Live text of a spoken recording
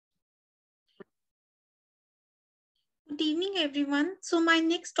Good evening, everyone. So my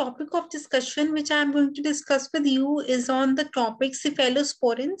next topic of discussion, which I'm going to discuss with you, is on the topic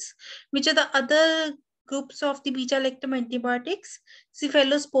cephalosporins, which are the other groups of the beta-lactam antibiotics,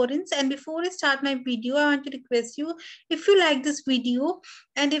 cephalosporins. And before I start my video, I want to request you, if you like this video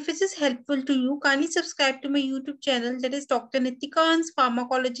and if it is helpful to you, kindly subscribe to my YouTube channel, that is Dr. Nitika's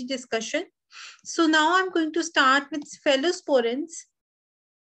Pharmacology Discussion. So now I'm going to start with cephalosporins.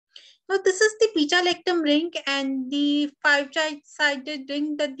 Now, this is the beta-lactam ring and the five-sided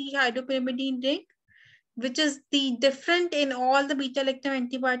ring, the dihydropyrimidine ring, which is the different in all the beta-lactam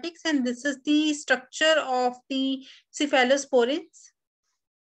antibiotics. And this is the structure of the cephalosporins.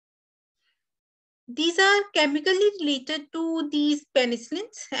 These are chemically related to these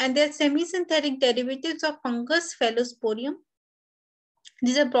penicillins, and they're semi-synthetic derivatives of fungus Cephalosporium.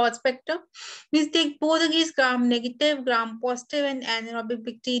 These are broad spectrum. These take both against gram-negative, gram-positive, and anaerobic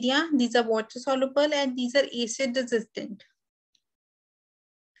bacteria. These are water-soluble and these are acid-resistant.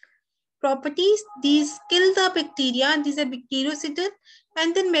 Properties, these kill the bacteria, these are bactericidal,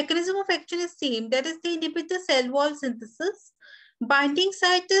 and then mechanism of action is same. That is, they inhibit the cell wall synthesis. Binding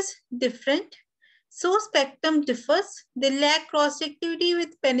site is different. So spectrum differs. They lack cross-reactivity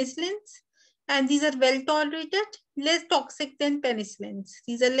with penicillins, and these are well tolerated, less toxic than penicillins.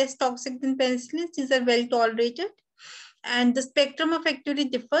 These are less toxic than penicillins. These are well tolerated, and the spectrum of activity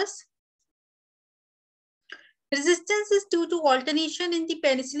differs. Resistance is due to alternation in the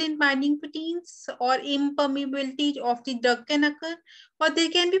penicillin binding proteins, or impermeability of the drug can occur, or there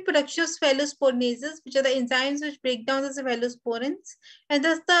can be production of cephalosporinases, which are the enzymes which break down the cephalosporins, and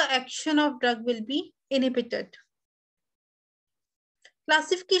thus the action of drug will be inhibited.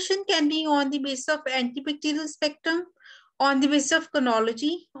 Classification can be on the basis of antibacterial spectrum, on the basis of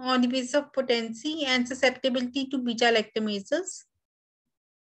chronology, on the basis of potency and susceptibility to beta-lactamases.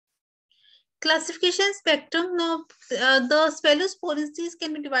 Classification spectrum. Now, the cephalosporins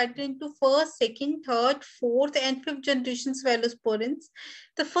can be divided into first, second, third, fourth, and fifth generation cephalosporins.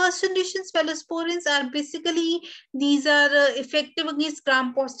 The first generation cephalosporins are basically, these are effective against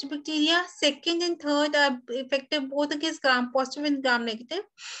gram-positive bacteria. Second and third are effective both against gram-positive and gram-negative.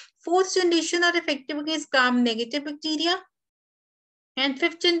 Fourth generation are effective against gram-negative bacteria. And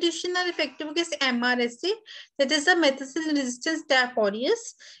fifth generation are effective against MRSA, that is a methicillin-resistant Staph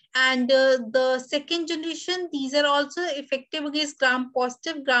aureus. And the second generation, these are also effective against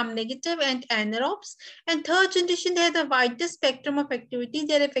gram-positive, gram-negative, and anaerobes. And third generation, they have the widest spectrum of activity.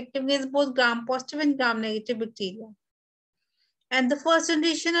 They are effective against both gram-positive and gram-negative bacteria. And the first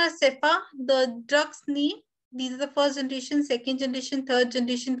generation are Cepha, the drug's name. These are the first generation, second generation, third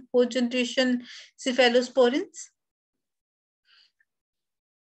generation, fourth generation cephalosporins.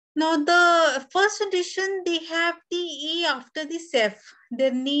 Now, the first edition, they have the A after the Ceph.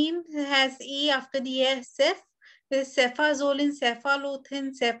 Their name has A after the Ceph. There's cephazolin,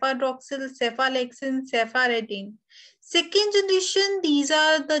 cephalothin, cephadroxil, cephalexin, cepharedine. Second generation, these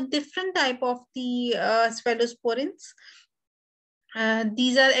are the different type of the cephalosporins.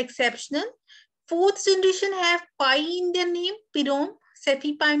 These are exceptional. Fourth generation have pi in their name, pyrome,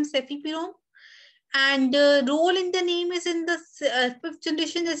 cephipime, cephipyrome. And role in the name is in the fifth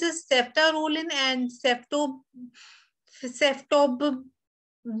generation. This is cephtarolin and ceftobipirole.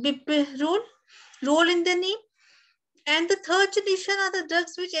 Role in the name. And the third generation are the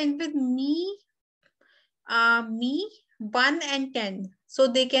drugs which end with me, 1 and 10. So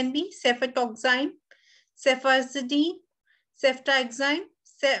they can be cephatoxime, cephazidine, ceftriaxone,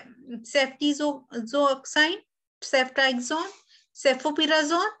 ceftriaxone, ceftriaxone,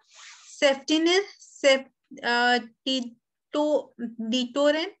 cefoperazone, ceftinir,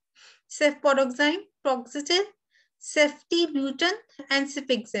 ditoren, cefpodoxime, proxetil, ceftibutan, and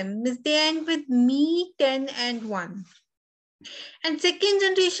cefixim. They end with me, 10, and 1. And second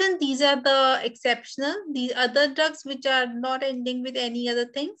generation, these are the exceptional. The other drugs which are not ending with any other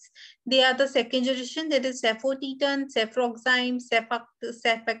things, they are the second generation. That is cefotetan, cefroxime,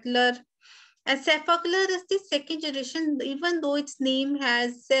 cefaclor. And cefaclor is the second generation, even though its name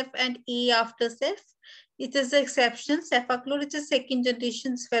has Ceph and A after Ceph. It is the exception. Cefaclor is a second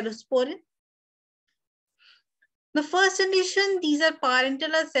generation cephalosporin. The first generation, these are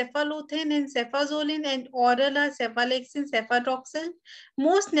parental are cephalothin and cefazolin, and oral are cephalexin, cephadroxil.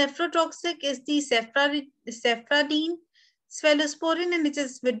 Most nephrotoxic is the cephradine cephalosporin, and it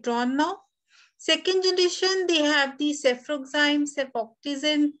is withdrawn now. Second generation, they have the cefroxime,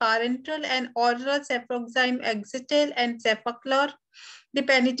 cefoxyzin, parental, and oral cefroxime, exitil, and cefaclor. They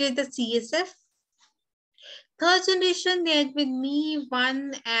penetrate the CSF. Third generation, they had with me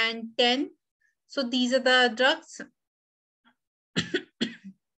 1 and 10. So these are the drugs,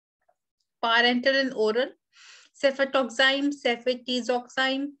 parental and oral. cefatoxime,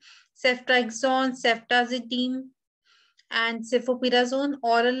 cefotazoxime, ceftriaxone, ceftazidime, and cefoperazone.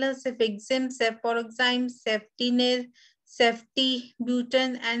 Oral are cefixime, cefuroxime, ceftinir,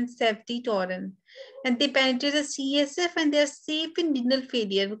 ceftibuten, and ceftitorin. And they penetrate the CSF and they are safe in renal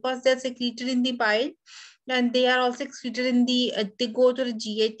failure because they are secreted in the bile, and they are also excreted in the, they go to the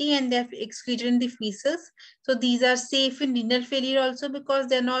GAT and they are excreted in the feces. So these are safe in renal failure also because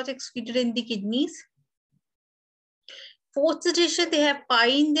they are not excreted in the kidneys. Fourth suggestion, they have pi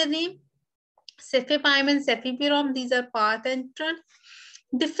in their name. Cefepime and cefepirone, these are parenteral.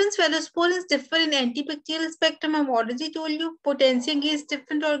 Different cephalosporins differ in antibacterial spectrum. I've already told you. Potency against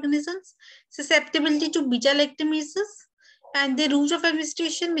different organisms. Susceptibility to beta-lactamases. And the route of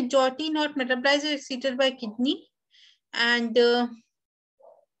administration, majority not metabolized or excreted by kidney. And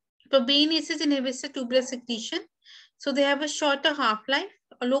proteinases inhibits the tubular secretion. So they have a shorter half-life.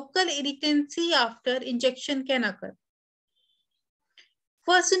 A local irritancy after injection can occur.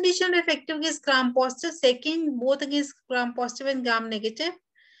 First indication effective against gram-positive. Second, both against gram-positive and gram-negative.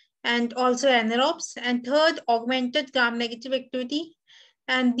 And also anaerobes. And third, augmented gram-negative activity.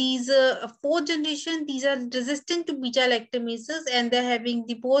 And these fourth generation, these are resistant to beta-lactamases and they're having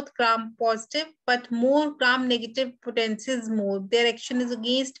the both gram-positive, but more gram-negative potencies more. Their action is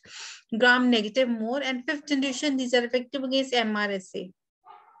against gram-negative more. And fifth generation, these are effective against MRSA.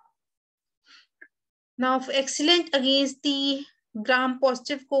 Now, excellent against the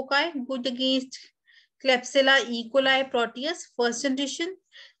gram-positive cocci, good against Klebsiella, E. coli, Proteus, first generation.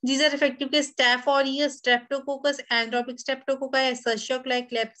 These are effective against Staph aureus, Streptococcus, anaerobic Streptococci, Escherichia,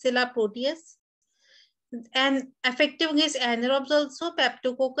 Klebsiella, Proteus. And effective against anaerobes also,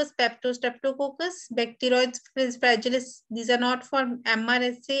 Peptococcus, Peptostreptococcus, Bacteroides fragilis. These are not for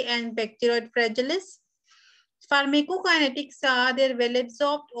MRSA and Bacteroid fragilis. Pharmacokinetics are they're well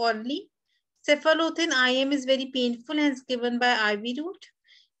absorbed orally. Cephalothin IM is very painful and is given by IV route.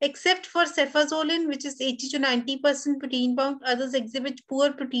 Except for cefazolin, which is 80 to 90% protein bound, others exhibit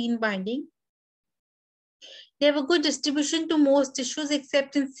poor protein binding. They have a good distribution to most tissues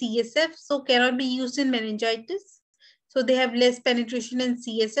except in CSF, so cannot be used in meningitis. So they have less penetration in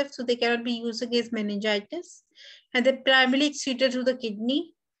CSF, so they cannot be used against meningitis. And they're primarily excreted through the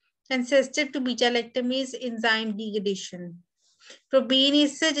kidney and sensitive to beta-lactamase enzyme degradation.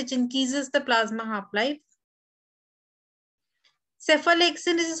 Proteinases, it increases the plasma half-life.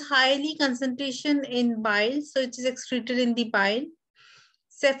 Cephalexin is highly concentration in bile, so it is excreted in the bile.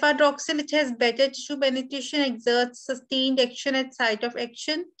 Cephadroxil, it has better tissue penetration, exerts sustained action at site of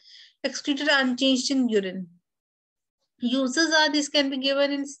action, excreted unchanged in urine. Uses are, this can be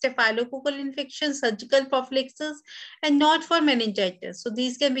given in staphylococcal infection, surgical prophylaxis, and not for meningitis. So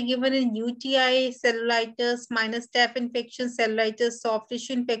these can be given in UTI, cellulitis, minor staph infections, cellulitis, soft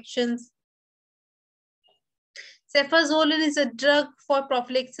tissue infections. Cefazolin is a drug for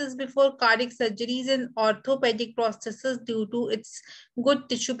prophylaxis before cardiac surgeries and orthopedic prosthesis due to its good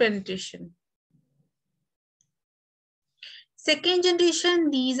tissue penetration. Second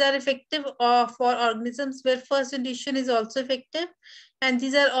generation, these are effective for organisms where first generation is also effective. And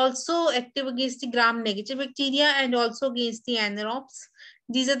these are also active against the gram-negative bacteria and also against the anaerobes.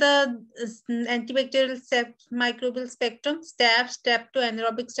 These are the antibacterial microbial spectrum, staph, strepto,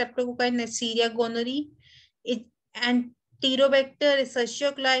 anaerobic streptococci, Neisseria gonorrhoeae, Enterobacter,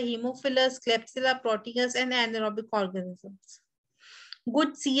 Escherichia coli, Haemophilus, Klebsiella, Proteus, and anaerobic organisms.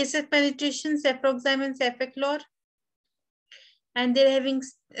 Good CSF penetration, cefuroxime and cefaclor. And they're having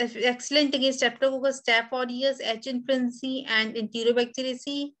excellent against Streptococcus, Staph aureus, H. influenzae, and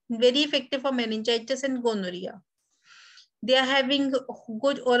Enterobacteriaceae. Very effective for meningitis and gonorrhea. They are having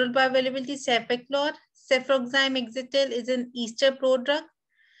good oral bioavailability. Cefaclor, cefuroxime exetel is an ester prodrug.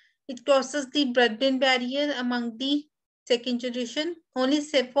 It crosses the blood-brain barrier among the second generation. Only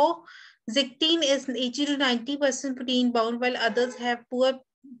cefoxytine is 80 to 90% protein bound, while others have poor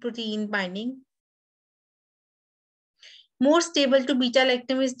protein binding. More stable to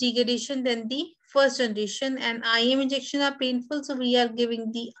beta-lactamase degradation than the first generation, and IM injections are painful, so we are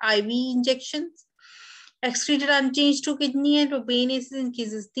giving the IV injections. Excreted unchanged to kidney, and proteinases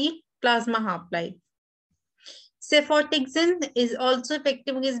increases the plasma half-life. Cefotaxime is also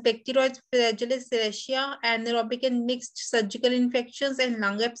effective against Bacteroides fragilis, Serratia, anaerobic and mixed surgical infections, and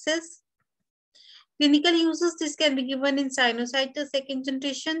lung abscess. Clinical uses, this can be given in sinusitis second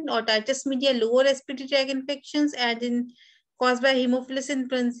generation, otitis media, lower respiratory tract infections, and in caused by Haemophilus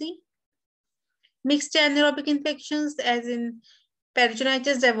influenzae. Mixed anaerobic infections, as in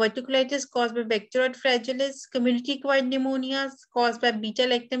peritonitis, diverticulitis caused by Bacteroid fragilis, community-acquired pneumonias caused by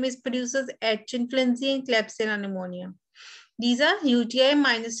beta-lactamase producers, H. influenzae, and Klebsiella pneumonia. These are UTI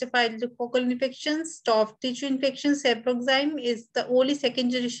minus staphylococcal infections, soft tissue infections. Cephalosporin is the only second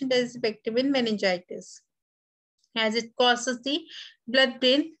generation that is effective in meningitis, as it crosses the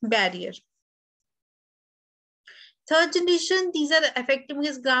blood-brain barrier. Third generation, these are effective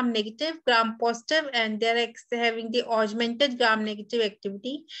against gram-negative, gram-positive, and they're having the augmented gram-negative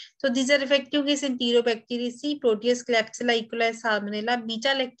activity. So these are effective against Enterobacteriaceae, Proteus, Klebsiella, E. coli, Salmonella.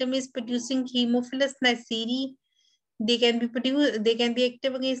 Beta-lactam is producing Haemophilus neisserii. They can be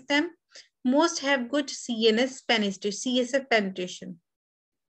active against them. Most have good CSF penetration.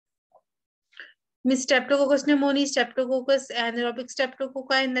 Streptococcus pneumoniae, Streptococcus anaerobic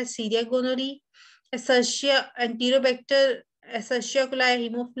streptococci, Neisseria gonorrhoeae, Escherichia, Enterobacter, Escherichia coli,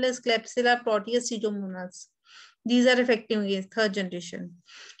 Haemophilus, Klebsiella, Proteus, Pseudomonas. These are effective against third generation.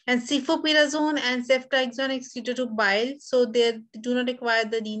 And cephalosporins and ceftriaxone excreted to bile, so they do not require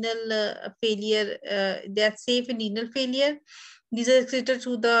the renal failure. They are safe in renal failure. These are excreted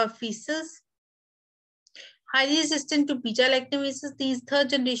through the feces. Highly resistant to beta-lactamases. These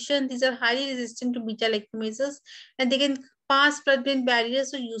third generation, these are highly resistant to beta-lactamases, and they can pass blood-brain barriers,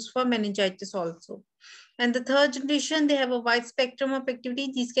 so used for meningitis also. And the third generation, they have a wide spectrum of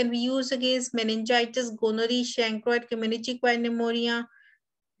activity. These can be used against meningitis, gonorrhea, chancroid, community-acquired pneumonia,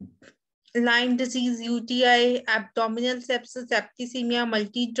 Lyme disease, UTI, abdominal sepsis, septicemia,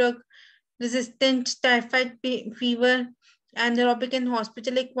 multi-drug resistant typhoid fever, anaerobic and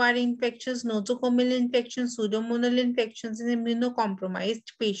hospital-acquired infections, nosocomial infections, pseudomonal infections in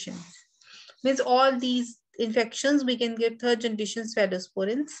immunocompromised patients. Means all these infections, we can give third generation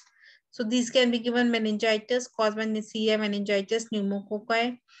cephalosporins. So these can be given meningitis caused by Neisseria meningitis,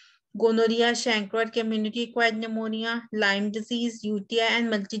 pneumococci, gonorrhea, chancroid, community-acquired pneumonia, Lyme disease, UTI, and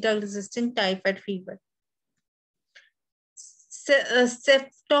multi-drug resistant typhoid fever.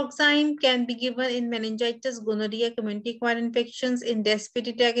 Ceftoxime can be given in meningitis, gonorrhea, community-acquired infections, in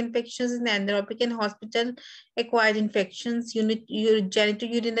respiratory tract infections, in anaerobic and hospital-acquired infections,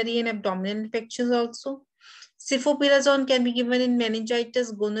 genitourinary and abdominal infections also. Cephalosporins can be given in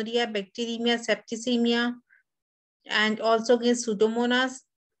meningitis, gonorrhea, bacteremia, septicemia, and also against Pseudomonas.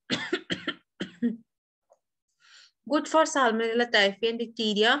 Good for Salmonella typhi and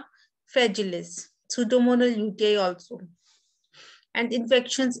Diptheria fragilis, Pseudomonal UTI also, and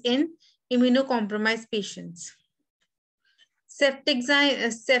infections in immunocompromised patients.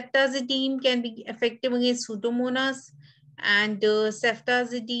 Ceftazidime can be effective against Pseudomonas, and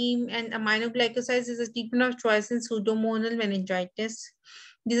ceftazidime and aminoglycosides is a treatment of choice in pseudomonal meningitis.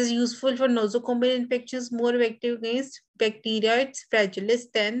 This is useful for nosocomial infections, more effective against Bacteroides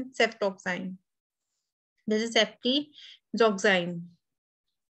fragilis than ceftoxime. This is ceftriaxone.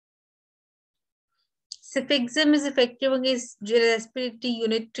 Cefixime is effective against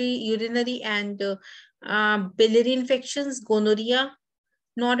respiratory, urinary, and biliary infections, gonorrhea.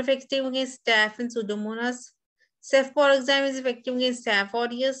 Not effective against staph and Pseudomonas. Cephalosporin is effective against Staph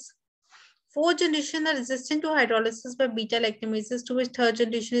aureus. Fourth generation are resistant to hydrolysis by beta-lactamases, to which third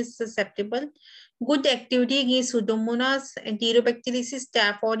generation is susceptible. Good activity against Pseudomonas, Enterobacteriaceae,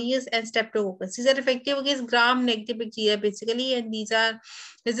 Staph aureus, and Streptococcus. These are effective against gram-negative bacteria basically, and these are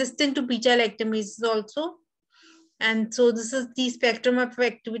resistant to beta-lactamases also. And so this is the spectrum of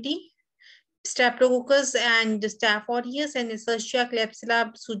activity. Streptococcus and Staph aureus, and Escherichia,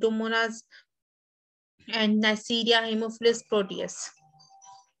 Klebsiella, Pseudomonas, and Neisseria, Haemophilus, Proteus.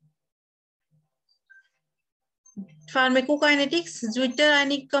 Pharmacokinetics,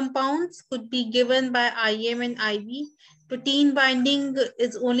 zwitterionic compounds could be given by IM and IV. Protein binding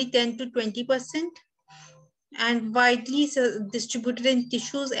is only 10 to 20% and widely distributed in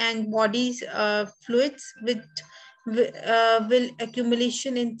tissues and body fluids with will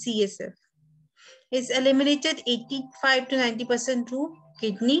accumulation in CSF. It's eliminated 85 to 90% through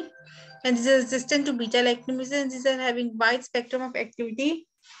kidney, and this is resistant to beta-lactamases. These are having wide spectrum of activity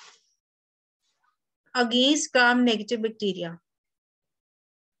against gram-negative bacteria.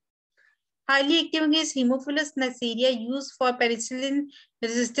 Highly active against Haemophilus neisseria, used for penicillin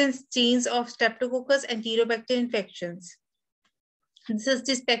resistance chains of Streptococcus and Enterobacter infections. This is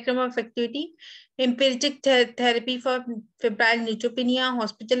the spectrum of activity. Empiric therapy for febrile neutropenia,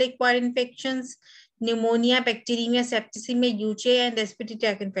 hospital-acquired infections, pneumonia, bacteremia, septicemia, UTI, and respiratory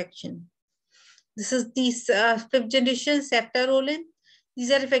tract infection. This is the fifth generation ceftaroline.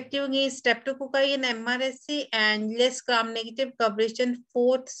 These are effective against streptococci and MRSA and less gram-negative coverage than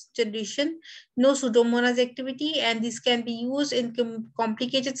fourth generation. No Pseudomonas activity, and this can be used in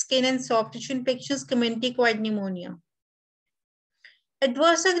complicated skin and soft tissue infections, community-acquired pneumonia.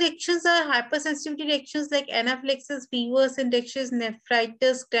 Adverse reactions are hypersensitivity reactions like anaphylaxis, fevers, infections,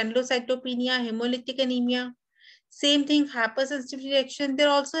 nephritis, granulocytopenia, hemolytic anemia. Same thing, hypersensitivity reaction. They're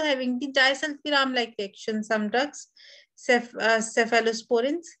also having the disulfiram-like reaction, some drugs,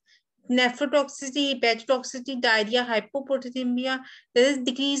 cephalosporins, nephrotoxicity, hepatotoxicity, diarrhea, hypoproteinemia. There is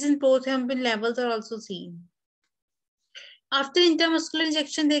decrease in prothrombin levels are also seen. After intramuscular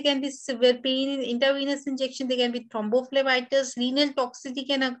injection, there can be severe pain. In intravenous injection, there can be thrombophlebitis. Renal toxicity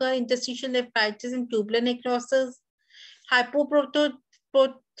can occur, interstitial nephritis and tubular necrosis.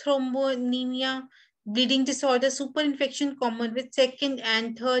 Hypoprothrombonemia, bleeding disorder, superinfection common with second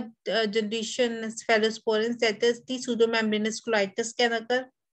and third generation cephalosporins, that is the pseudomembranous colitis can occur.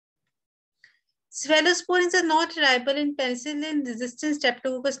 Cephalosporins are not reliable in penicillin-resistant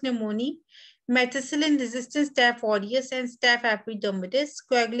Streptococcus pneumoniae, methicillin-resistant Staph aureus, and Staph epidermidis,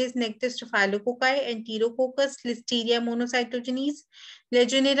 Coagulase negative Staphylococci, Enterococcus, Listeria monocytogenes,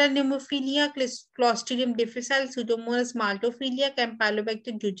 Legionella pneumophilia, Clostridium difficile, Pseudomonas maltophilia,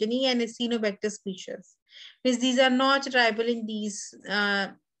 Campylobacter jejuni, and Acinetobacter species. Means these are not reliable in these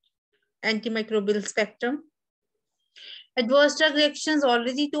antimicrobial spectrum. Adverse drug reactions,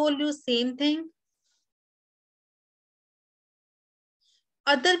 already told you, same thing.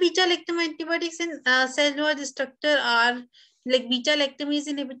 Other beta-lactam antibiotics in cell wall structure are like beta-lactamase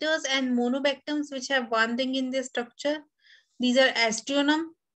inhibitors and monobactams, which have one thing in their structure. These are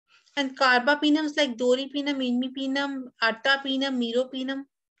aztreonum and carbapenems like doripenem, imipenem, artapenem, meropenem.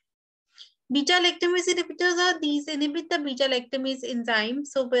 Beta-lactamase inhibitors are these inhibit the beta-lactamase enzyme.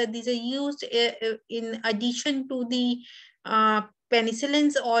 So these are used in addition to the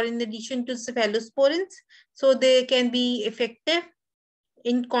penicillins or in addition to cephalosporins. So they can be effective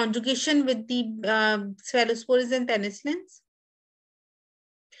in conjugation with the cephalosporins and penicillins.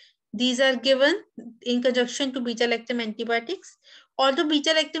 These are given in conjunction to beta-lactam antibiotics. Although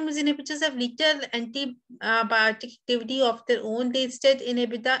beta-lactam inhibitors have little antibiotic activity of their own, they instead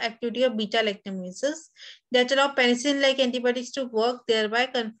inhibit the activity of beta-lactamases that allow penicillin-like antibiotics to work, thereby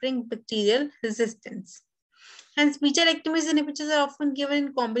conferring bacterial resistance. Hence, beta-lactamase inhibitors are often given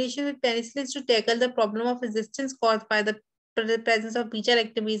in combination with penicillins to tackle the problem of resistance caused by the presence of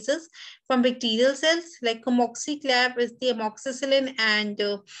beta-lactamases from bacterial cells. Like amoxiclav is the amoxicillin and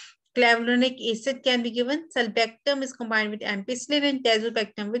clavulanic acid can be given. Sulbactam is combined with ampicillin and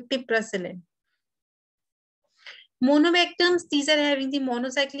tazobactam with piperacillin. Monobactams, these are having the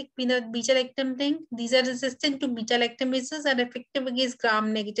monocyclic beta-lactam thing. These are resistant to beta-lactamases and effective against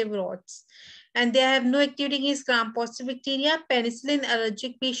gram-negative rods. And they have no activity against gram-positive bacteria. Penicillin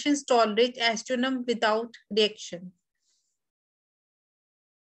allergic patients tolerate aztreonum without reaction.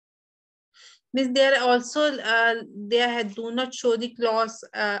 Means they are also, they do not show the clause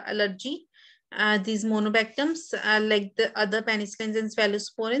allergy, these monobactams, like the other penicillins and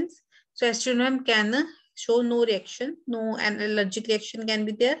cephalosporins. So aztreonum can show no reaction, no an allergic reaction can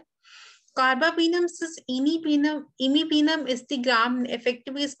be there. Carbapenem is imipenem. Imipenem is the gram,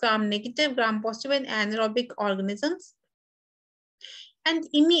 effectively is gram negative, gram positive and anaerobic organisms. And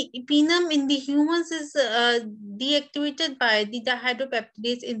imipenem in the humans is deactivated by the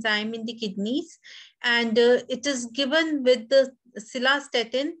dihydropeptidase enzyme in the kidneys, and it is given with the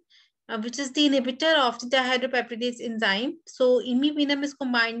cilastatin, which is the inhibitor of the dihydropeptidase enzyme. So imipenem is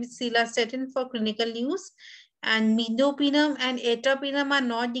combined with cilastatin for clinical use, and medopenem and atrapenem are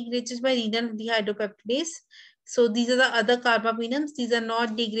not degraded by renal dihydropeptidase. So these are the other carbapenems. These are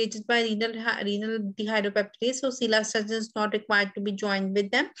not degraded by renal dihydropeptidase. So cilastatin is not required to be joined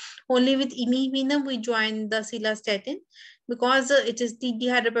with them. Only with imipenem we join the cilastatin because it is the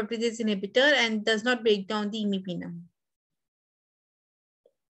dihydropeptidase inhibitor and does not break down the imipenem.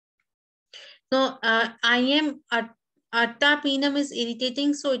 So artapenem is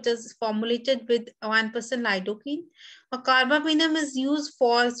irritating, so it is formulated with 1% lidocaine. A carbapenem is used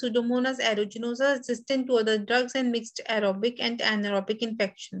for Pseudomonas aeruginosa resistant to other drugs and mixed aerobic and anaerobic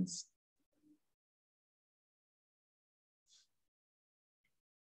infections.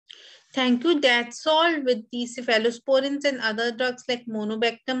 Thank you. That's all with the cephalosporins and other drugs like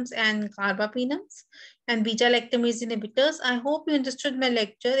monobactams and carbapenems and beta-lactamase inhibitors. I hope you understood my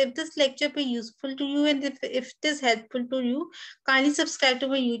lecture. If this lecture be useful to you and if it is helpful to you, kindly subscribe to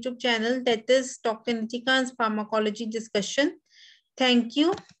my YouTube channel, that is Dr. Nitika's Pharmacology Discussion. Thank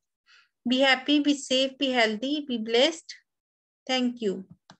you. Be happy, be safe, be healthy, be blessed. Thank you.